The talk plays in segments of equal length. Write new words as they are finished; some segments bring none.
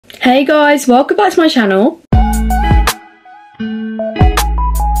Hey guys, welcome back to my channel.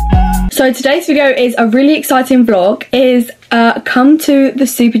 So today's video is a really exciting vlog. Come to the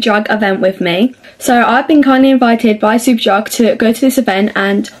Superdrug event with me. So I've been kindly invited by Superdrug to go to this event,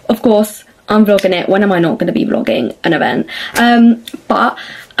 and of course I'm vlogging it. When am I not going to be vlogging an event? But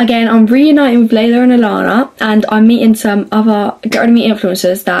again, I'm reuniting with Layla and Alana, and I'm meeting some other get ready meet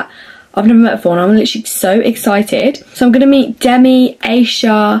influencers that I've never met before, and I'm literally so excited. So I'm going to meet Demi,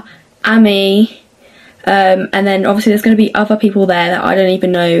 Aisha, Ami, and then obviously there's going to be other people there that I don't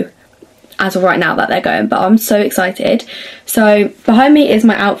even know as of right now that they're going, but I'm so excited. So behind me is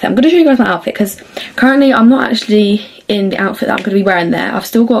my outfit. I'm going to show you guys my outfit because currently I'm not actually in the outfit that I'm going to be wearing there. I've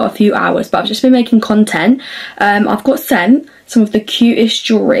still got a few hours, but I've just been making content. I've got sent some of the cutest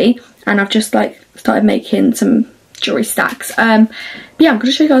jewellery, and I've just like started making some jewellery stacks. But yeah, I'm going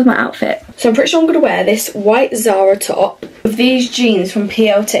to show you guys my outfit. So I'm pretty sure I'm going to wear this white Zara top with these jeans from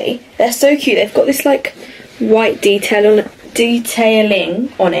PLT. They're so cute. They've got this like white detailing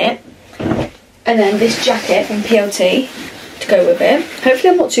on it. And then this jacket from PLT to go with it. Hopefully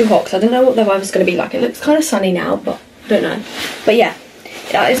I'm not too hot because I don't know what the vibe is going to be like. It looks kind of sunny now, but I don't know. But yeah,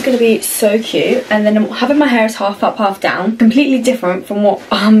 that is going to be so cute. And then I'm having my hair is half up, half down. Completely different from what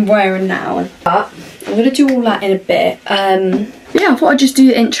I'm wearing now. But I'm going to do all that in a bit. Yeah, I thought I'd just do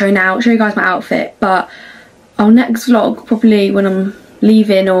the intro now, show you guys my outfit. But I'll next vlog probably when I'm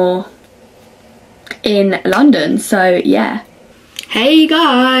leaving or in London. So yeah. Hey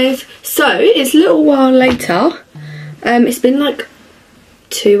guys, so it's a little while later. It's been like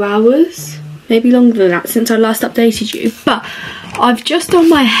 2 hours, maybe longer than that, since I last updated you, but I've just done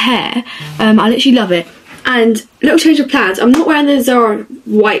my hair. I literally love it. And little change of plans, I'm not wearing the Zara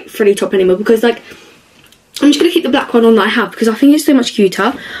white frilly top anymore because like I'm just gonna keep the black one on that I have because I think it's so much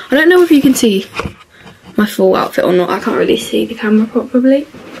cuter. I don't know if you can see my full outfit or not. I can't really see the camera properly.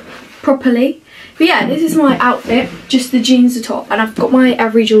 But yeah, this is my outfit, just the jeans, the top, and I've got my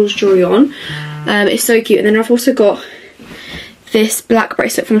Avery Jules jewellery on. It's so cute. And then I've also got this black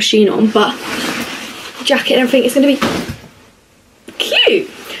bracelet from Shein on, but jacket and everything is going to be cute.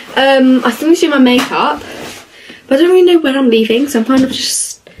 I still need to do my makeup, but I don't really know when I'm leaving, so I'm kind of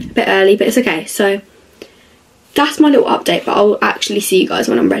just a bit early, but it's okay. So that's my little update, but I'll actually see you guys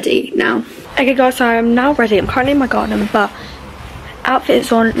when I'm ready now. Okay guys, so I'm now ready. I'm currently in my garden, but outfit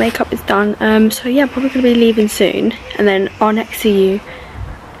is on, makeup is done. So yeah, I'm probably going to be leaving soon, and then I'll next see you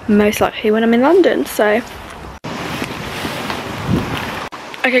most likely when I'm in London. So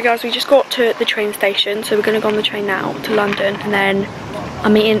okay guys, we just got to the train station, so we're going to go on the train now to London, and then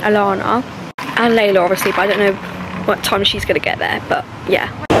I'm meeting Alana and Layla obviously, but I don't know what time she's going to get there, but yeah.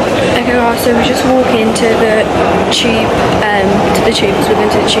 Okay guys, so we just walk into the tube, because we're going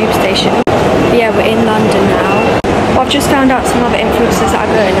to the tube station. But yeah, we're in London now. I've just found out some other influencers that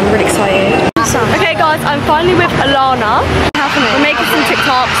are going. I'm really excited. Okay guys, I'm finally with Alana. We're making some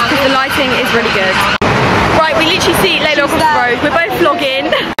TikToks because the lighting is really good. Right, we literally see Layla across the road. We're both vlogging.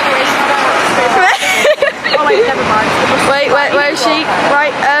 Oh wait, never mind. Wait, where is she?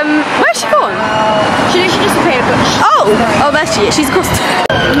 Right, where's she gone? She disappeared. Oh, there she is. She's across.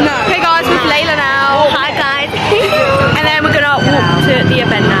 No. Okay guys, with Layla now. Hi guys. And then we're gonna walk to the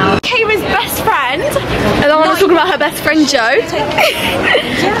event now. Kayra's best friend. And I want to talk about her best friend Jo.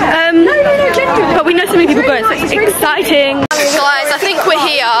 But we know so many people going, so it's exciting. Guys, I think we're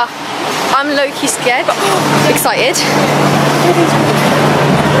here. I'm low-key scared, but excited.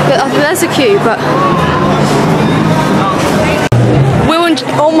 But there's a queue, but Will and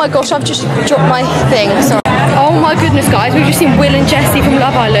oh my gosh, I've just dropped my thing. Sorry. Oh my goodness, guys, we've just seen Will and Jessie from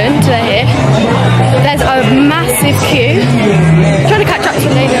Love Island. They're here. There's a massive queue. I'm trying to catch up to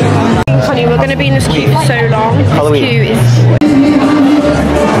Layla. Funny, we're going to be in this queue for so long. This queue is.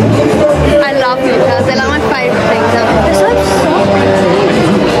 I love hookahs. They're like my favourite things ever. They're so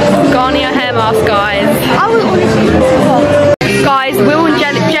soft. Garnier hair mask, guys. I was honestly. Guys, Will and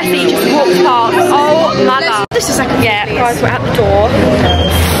Jessie just walked past. Oh my god. This is like yeah, guys, we're at the door.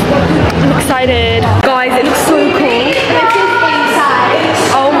 I'm excited. Guys, it looks so cool.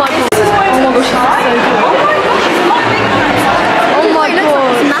 Oh my god. Oh my gosh, this is so cool. Oh my god.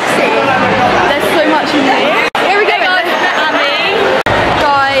 It's massive. There's so much in here. Here we go, guys. Ami.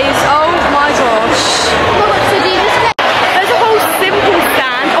 Guys, oh my gosh. There's a whole simple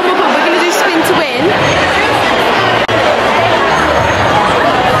stand. Oh my god, we're gonna do spin to win.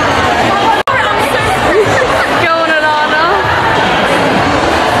 Go on, Alana.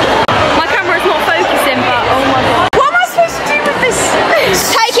 My camera's not focusing.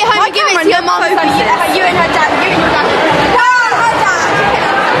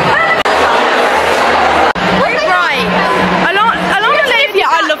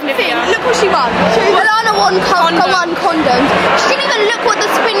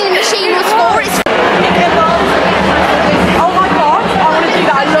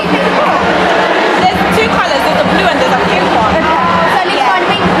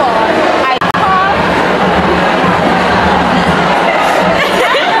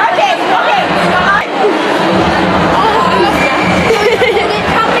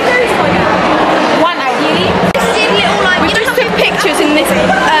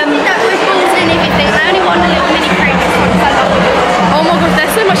 With balls and everything. I only want a little mini cream this one because I love it. Oh my god,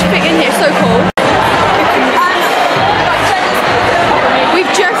 there's so much fit in here, so cool. We've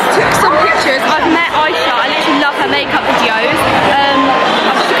just took some pictures. I've met Aisha, I literally love her makeup videos.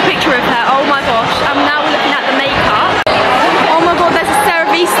 I just took a picture of her, oh my gosh. And now we're looking at the makeup. Oh my god, there's a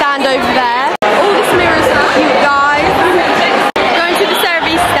CeraVe stand over there. All this mirrors are cute, guys. Going to the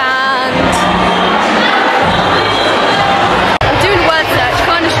CeraVe stand. I'm doing word search,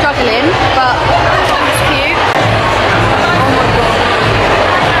 kind of struggling, but it's cute. Oh my god.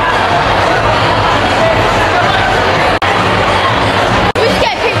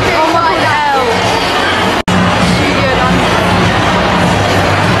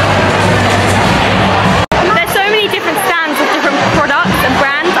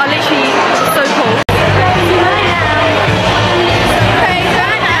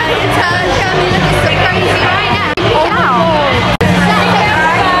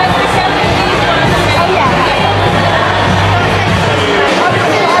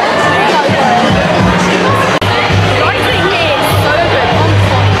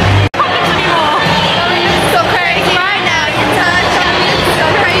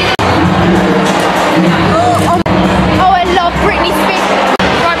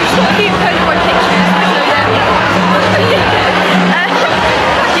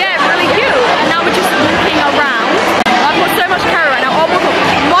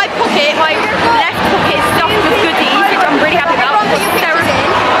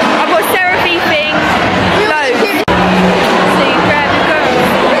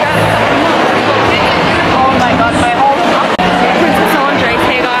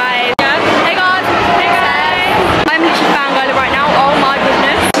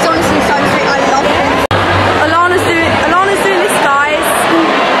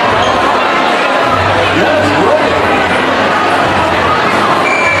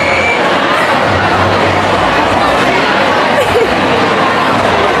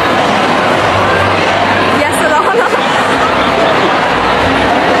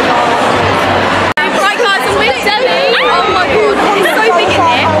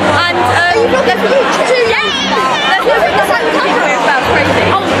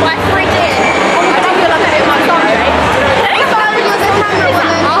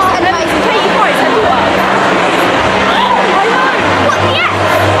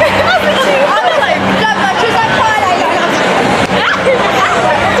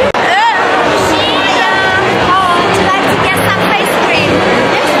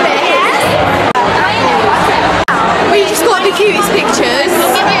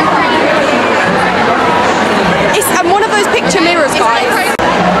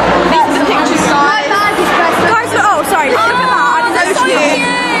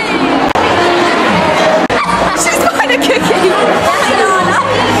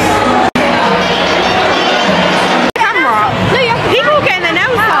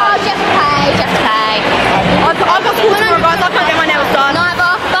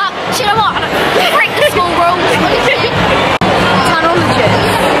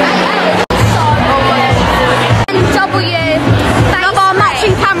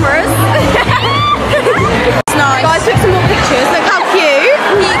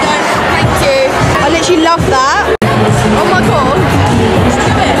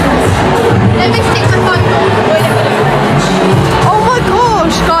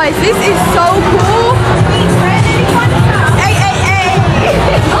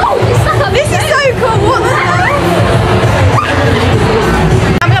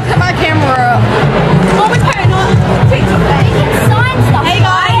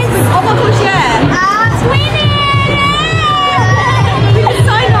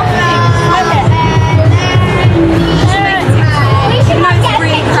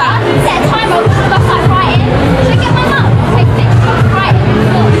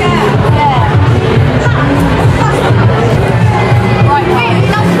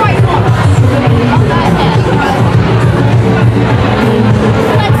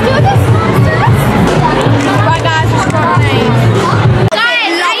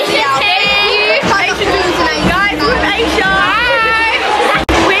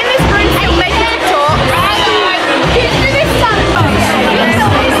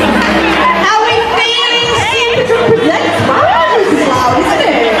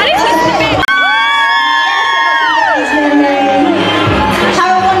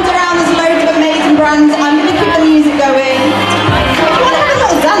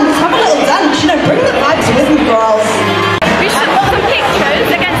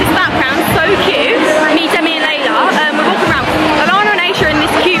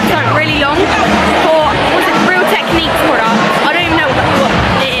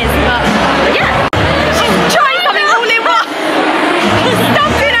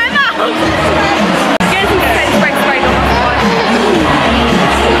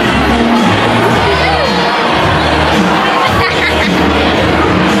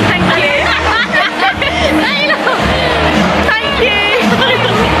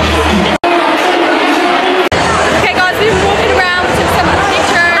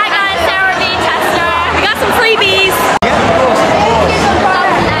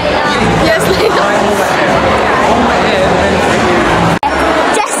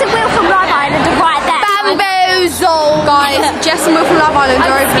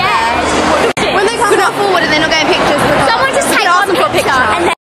 And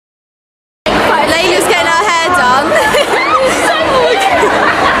then Layla's getting her hair done.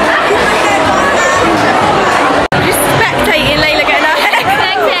 Just spectating Layla getting her hair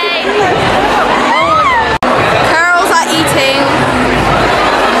done. Carol's like eating.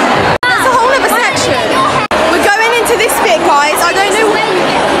 That's a whole other section. We're going into this bit, guys. I don't know where.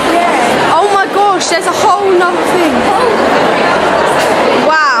 Yeah. Oh my gosh, there's a whole nother thing.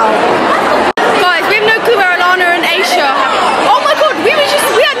 Wow. Guys, we have no clue where Alana and Aisha. Oh my god, we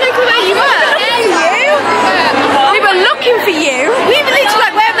had no clue where you were. We were looking for you. We were literally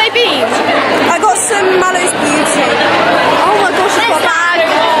like, where have they been? I got some Mallow's Beauty. Oh my gosh, I've got a bag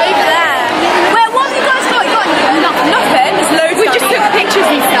over there. Where, what have you guys got? You got nothing. There's loads. We just took pictures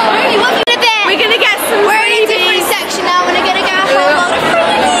and stuff. We're gonna get some freebies. We're in a different section now and we're gonna get a whole lot of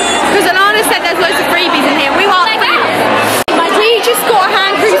freebies. Because Alana said there's loads of freebies in here. We want freebies. We just got a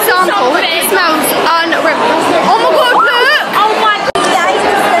hand cream sample. It smells unreal. Oh my god, look! Oh my god.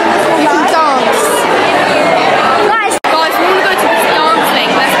 You can dance. Guys, we want to go to this dance thing.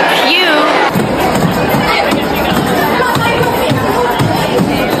 There's a queue.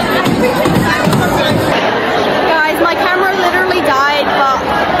 Guys, my camera literally died, but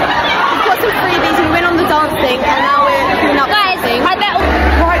we've got some freebies and we went on the dance thing and now we're coming up dancing. Right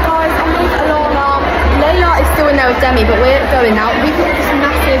guys, I'm with Alana. Layla is still in there with Demi, but we're going now. We've got this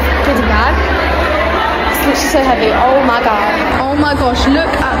massive goodie bag. It's literally so heavy. Oh my god. Oh my gosh, look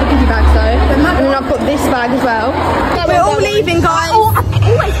at the goodie bags though. And then I've got this bag as well. We're all leaving, guys. Oh, I'm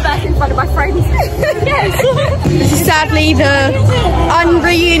always first in front of my friends. Yes. This is sadly the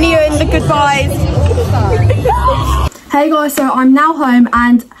unreunion, the goodbyes. Hey guys, so I'm now home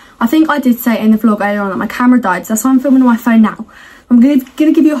and I think I did say in the vlog earlier on that my camera died, so that's why I'm filming on my phone now. I'm gonna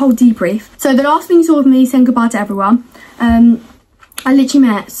give you a whole debrief. So the last thing you saw of me saying goodbye to everyone, I literally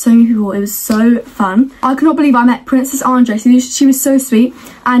met so many people. It was so fun. I cannot believe I met Princess Andre. She was so sweet.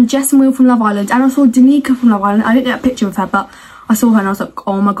 And Jess and Will from Love Island. And I saw Danica from Love Island. I didn't get a picture of her, but I saw her and I was like,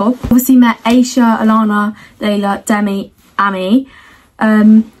 oh my god. Obviously met Aisha, Alana, Layla, Demi, Amy.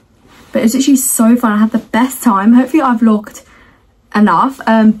 But it was actually so fun. I had the best time. Hopefully I vlogged enough.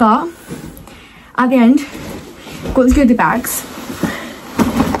 But at the end, got these goodie bags.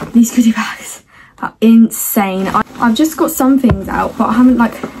 These goodie bags are insane. I've just got some things out, but I haven't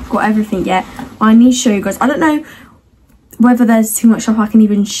like got everything yet. I need to show you guys. I don't know whether there's too much stuff I can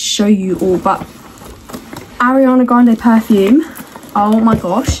even show you all, but Ariana Grande perfume. Oh my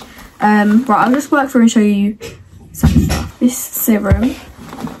gosh. Right, I'll just work through and show you some stuff. This serum,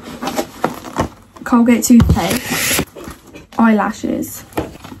 Colgate toothpaste, eyelashes,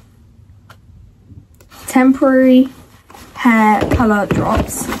 temporary hair colour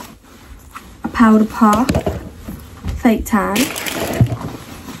drops, a powder puff, fake tan.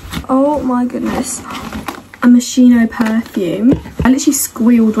 Oh my goodness, a Moschino perfume. I literally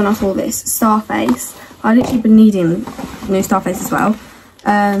squealed when I saw this. Starface. I literally been needing new Starface as well.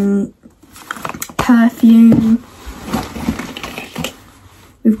 Perfume.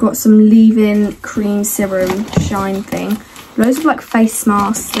 We've got some leave-in cream serum shine thing. Loads of like face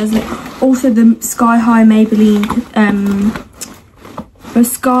masks. There's also the Sky High Maybelline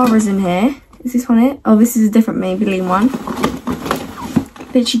mascaras in here. Is this one it? Oh, this is a different Maybelline one.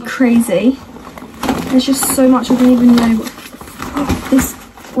 Literally crazy. There's just so much I don't even know. This,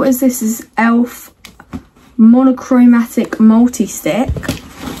 what is this? This is e.l.f. monochromatic multi-stick.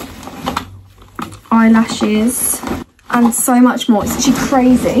 Eyelashes. And so much more. It's actually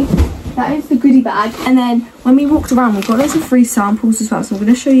crazy. That is the goodie bag. And then when we walked around, we got loads of free samples as well. So I'm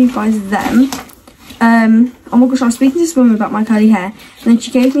going to show you guys them. Oh my gosh, I was speaking to this woman about my curly hair. And then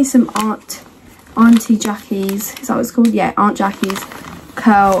she gave me some Auntie Jackie's. Is that what it's called? Yeah, Aunt Jackie's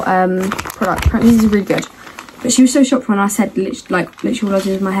curl product. Apparently this is really good. But she was so shocked when I said literally all I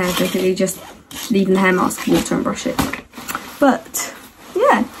did with my hair. Basically just leaving the hair mask, water and brush it. But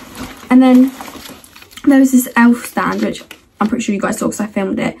yeah. And then there was this e.l.f. stand, which I'm pretty sure you guys saw because I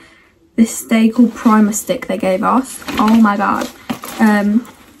filmed it. This Stay Cool primer stick they gave us. Oh my god.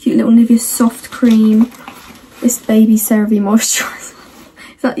 Cute little Nivea soft cream. This baby CeraVe moisturiser.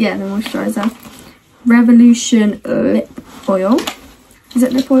 Is that, yeah, the moisturiser. Revolution lip oil. Is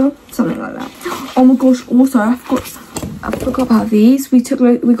it lip oil? Something like that. Oh my gosh, also I forgot about these. We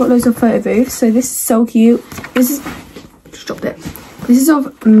got loads of photo booths. So this is so cute. This is, just dropped it. This is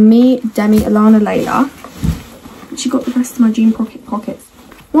of me, Demi, Alana, Layla. She got the rest of my jean pockets.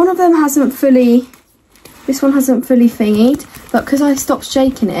 One of them hasn't fully, this one hasn't fully thingied, but because I stopped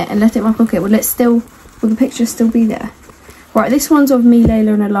shaking it and let it in my pocket, will the picture still be there? Right, this one's of me,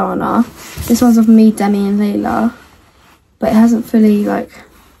 Layla and Alana. This one's of me, Demi and Layla. But it hasn't fully like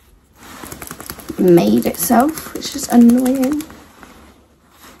made itself, which is annoying.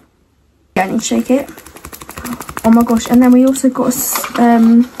 shake it. Oh my gosh. And then we also got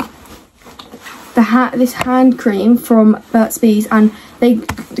this hand cream from Burt's Bees, and they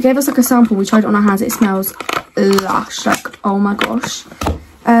gave us like a sample. We tried it on our hands. It smells lush, like, oh my gosh.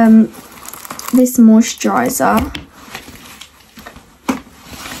 This moisturizer.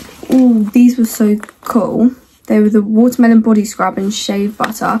 Ooh, these were so cool. They were the watermelon body scrub and shave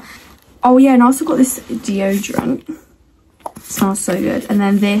butter. Oh yeah, and I also got this deodorant. It smells so good. And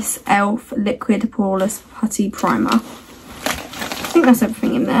then this e.l.f. liquid poreless putty primer. I think that's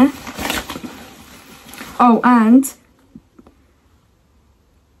everything in there. Oh, and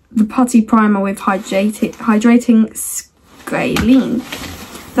the putty primer with hydrating scaline.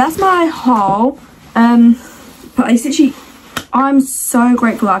 That's my haul. But it's literally, I'm so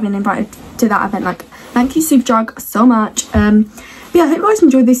grateful that I've been invited to that event. Like, thank you Superdrug so much. But yeah, I hope you guys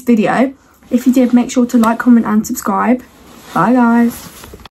enjoyed this video. If you did, make sure to like, comment and subscribe. Bye guys.